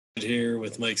here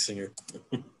with Mike Singer.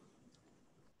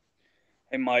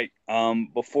 Hey, Mike,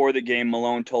 before the game,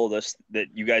 Malone told us that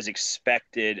you guys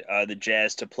expected the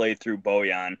Jazz to play through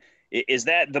Bojan. Is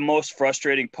that the most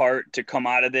frustrating part to come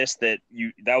out of this, that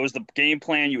was the game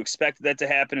plan, you expected that to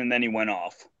happen, and then he went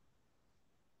off?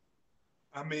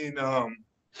 I mean, they're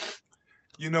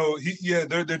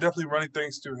definitely running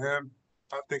things through him.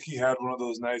 I think he had one of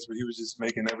those nights where he was just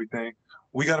making everything.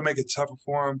 We got to make it tougher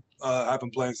for him. I've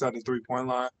been playing inside the three-point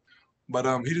line, but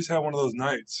he just had one of those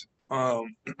nights.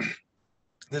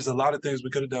 There's a lot of things we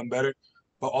could have done better,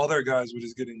 but all their guys were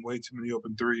just getting way too many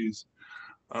open threes.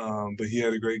 But he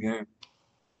had a great game.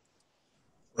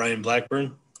 Ryan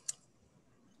Blackburn.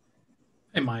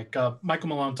 Hey, Mike. Michael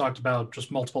Malone talked about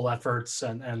just multiple efforts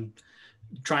and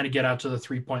trying to get out to the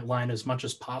three-point line as much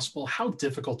as possible. How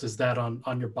difficult is that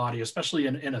on your body, especially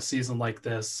in a season like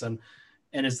this? And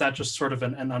is that just sort of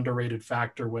an underrated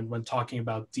factor when talking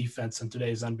about defense in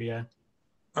today's NBA?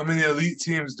 I mean, the elite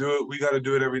teams do it. We got to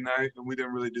do it every night, and we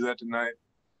didn't really do that tonight.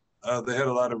 They had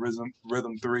a lot of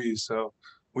rhythm threes, so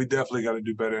we definitely got to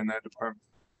do better in that department.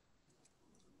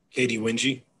 Katie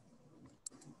Wingy.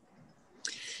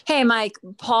 Hey, Mike.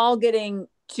 Paul getting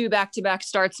 2 back-to-back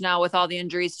starts now with all the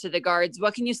injuries to the guards.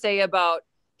 What can you say about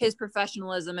his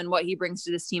professionalism and what he brings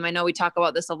to this team? I know we talk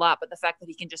about this a lot, but the fact that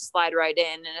he can just slide right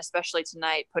in, and especially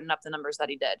tonight, putting up the numbers that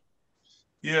he did.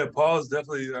 Yeah, Paul's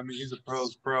definitely. I mean, he's a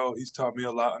pro's pro. He's taught me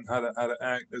a lot on how to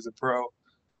act as a pro.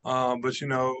 But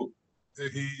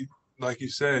he, like you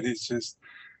said, he's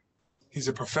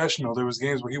a professional. There was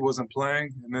games where he wasn't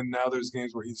playing, and then now there's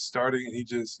games where he's starting, and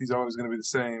he's always going to be the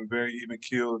same, very even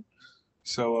keeled.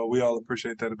 So we all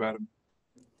appreciate that about him.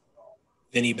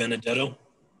 Vinny Benedetto.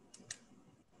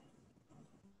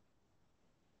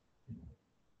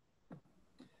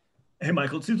 Hey,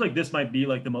 Michael, it seems like this might be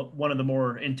like one of the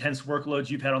more intense workloads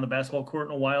you've had on the basketball court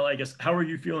in a while. I guess, how are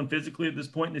you feeling physically at this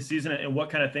point in the season, and what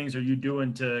kind of things are you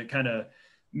doing to kind of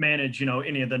manage,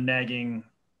 any of the nagging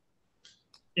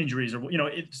injuries or,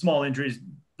 small injuries,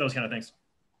 those kind of things?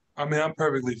 I mean, I'm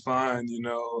perfectly fine.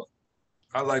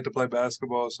 I like to play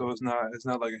basketball, so it's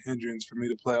not like a hindrance for me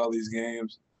to play all these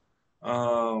games.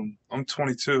 I'm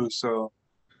 22, so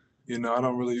I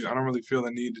don't really feel the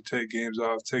need to take games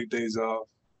off, take days off.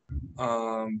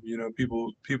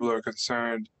 People are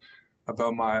concerned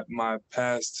about my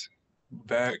past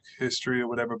back history or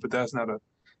whatever, but that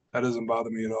doesn't bother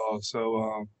me at all.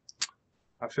 So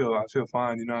I feel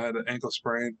fine. I had an ankle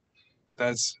sprain.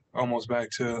 That's almost back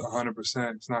to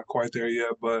 100%. It's not quite there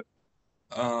yet, but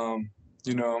I'm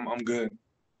good.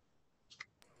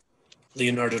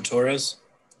 Leonardo Torres.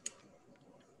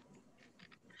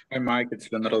 Hi, Mike.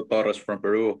 It's Leonardo Torres from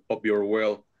Peru. Hope you're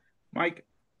well. Mike,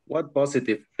 what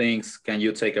positive things can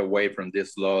you take away from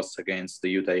this loss against the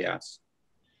Utah Jazz?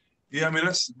 Yeah, I mean,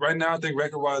 that's right now, I think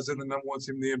record-wise, they're the number one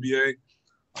team in the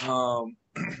NBA.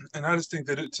 And I just think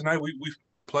that tonight we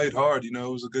played hard. It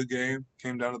was a good game,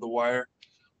 came down to the wire.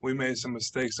 We made some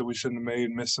mistakes that we shouldn't have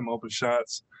made, missed some open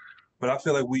shots. But I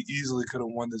feel like we easily could have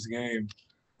won this game.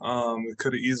 It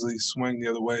could have easily swung the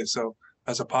other way. So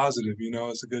that's a positive,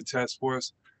 it's a good test for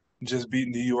us. Just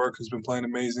beating New York, who's been playing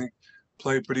amazing.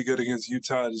 Played pretty good against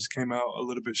Utah, just came out a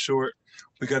little bit short.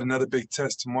 We got another big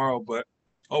test tomorrow, but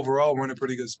overall we're in a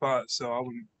pretty good spot, so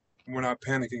we're not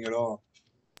panicking at all.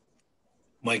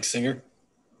 Mike Singer.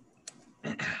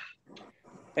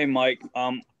 Hey, Mike,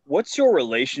 what's your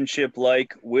relationship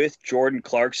like with Jordan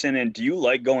Clarkson, and do you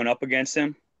like going up against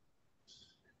him?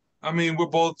 I mean, we're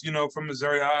both, from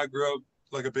Missouri. I grew up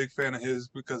like a big fan of his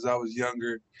because I was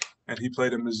younger, and he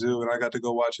played at Mizzou, and I got to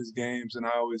go watch his games, and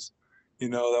I always – that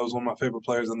was one of my favorite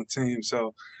players on the team.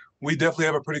 So we definitely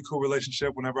have a pretty cool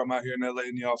relationship whenever I'm out here in LA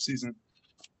in the offseason.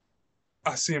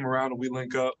 I see him around and we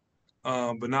link up.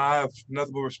 But now I have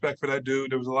nothing but respect for that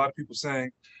dude. There was a lot of people saying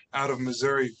out of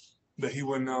Missouri that he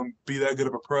wouldn't be that good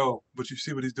of a pro. But you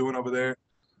see what he's doing over there.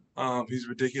 He's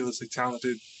ridiculously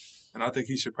talented. And I think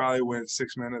he should probably win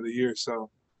Sixth Man of the Year. So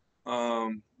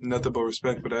nothing but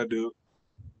respect for that dude.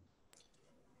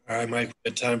 All right, Mike,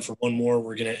 we got time for one more.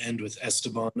 We're going to end with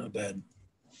Esteban Abed.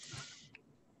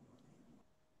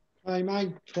 Hi,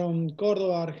 Mike from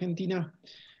Córdoba, Argentina.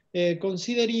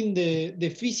 Considering the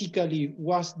physically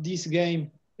was this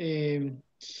game, do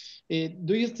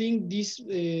you think this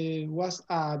was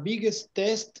a biggest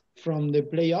test from the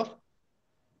playoff?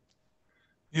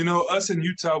 Us in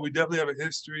Utah, we definitely have a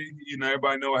history.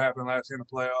 Everybody know what happened last year in the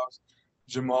playoffs.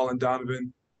 Jamal and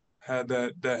Donovan had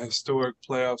that historic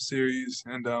playoff series,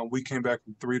 and we came back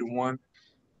from 3-1.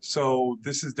 So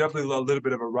this is definitely a little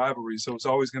bit of a rivalry. So it's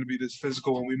always going to be this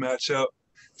physical when we match up.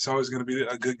 It's always going to be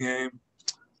a good game.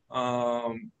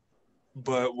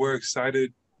 But we're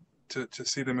excited to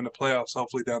see them in the playoffs,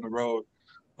 hopefully down the road,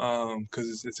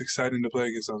 because it's exciting to play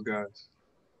against those guys.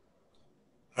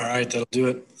 All right, that'll do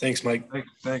it. Thanks, Mike.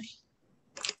 Thank you.